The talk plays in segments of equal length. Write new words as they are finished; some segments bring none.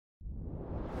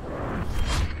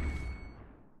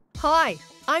Hi,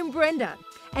 I'm Brenda,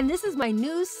 and this is my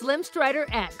new Slim Strider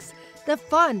X, the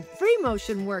fun, free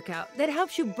motion workout that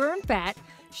helps you burn fat,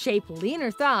 shape leaner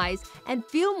thighs, and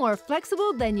feel more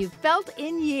flexible than you've felt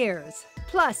in years.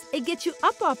 Plus, it gets you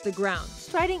up off the ground,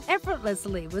 striding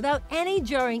effortlessly without any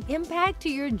jarring impact to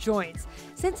your joints,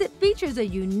 since it features a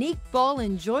unique ball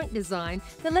and joint design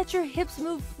that lets your hips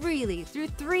move freely through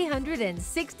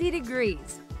 360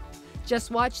 degrees. Just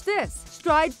watch this.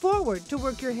 Stride forward to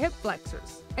work your hip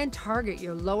flexors and target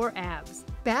your lower abs.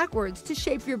 Backwards to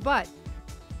shape your butt.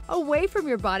 Away from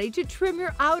your body to trim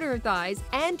your outer thighs,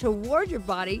 and toward your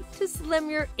body to slim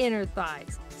your inner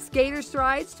thighs. Skater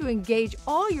strides to engage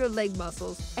all your leg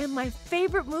muscles, and my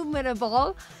favorite movement of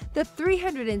all, the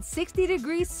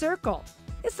 360-degree circle.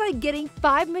 It's like getting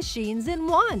 5 machines in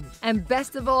one. And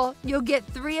best of all, you'll get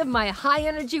 3 of my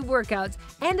high-energy workouts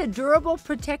and a durable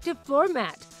protective floor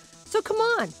mat. So come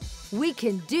on, we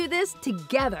can do this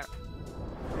together.